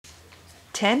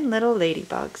10 Little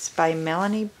Ladybugs by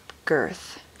Melanie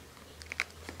Girth.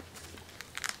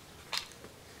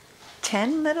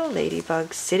 10 little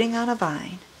ladybugs sitting on a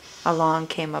vine. Along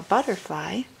came a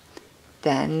butterfly.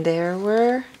 Then there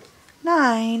were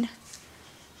 9.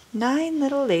 9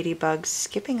 little ladybugs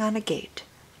skipping on a gate.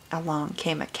 Along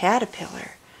came a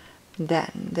caterpillar.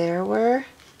 Then there were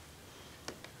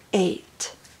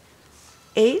 8.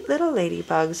 8 little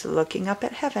ladybugs looking up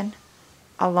at heaven.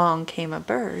 Along came a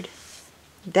bird.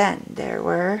 Then there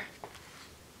were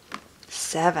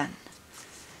 7.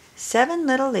 7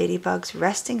 little ladybugs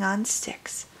resting on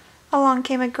sticks. Along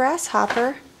came a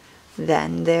grasshopper.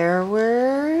 Then there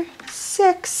were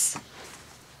 6.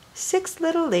 6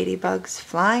 little ladybugs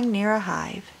flying near a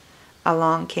hive.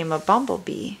 Along came a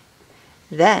bumblebee.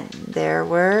 Then there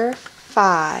were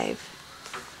 5.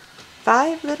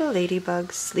 5 little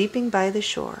ladybugs sleeping by the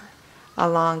shore.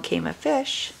 Along came a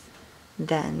fish.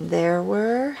 Then there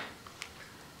were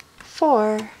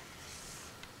 4.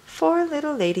 4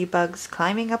 little ladybugs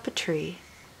climbing up a tree.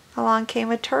 Along came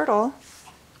a turtle.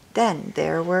 Then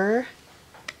there were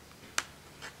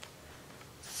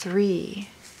 3.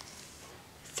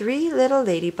 3 little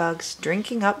ladybugs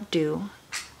drinking up dew.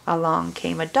 Along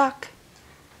came a duck.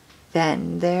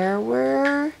 Then there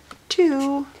were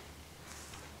 2.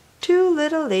 2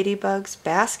 little ladybugs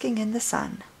basking in the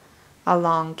sun.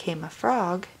 Along came a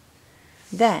frog.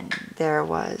 Then there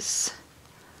was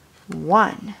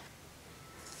 1.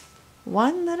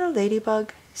 1 little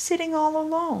ladybug sitting all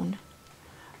alone.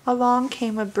 Along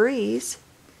came a breeze.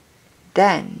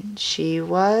 Then she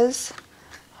was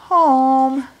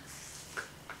home.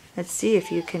 Let's see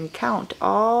if you can count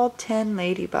all 10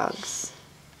 ladybugs.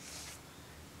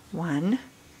 1,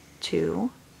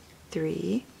 2,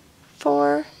 3,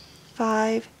 4,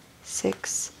 5,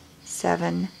 6,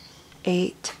 7,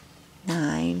 8,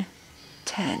 9,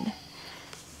 10.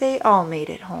 They all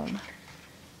made it home.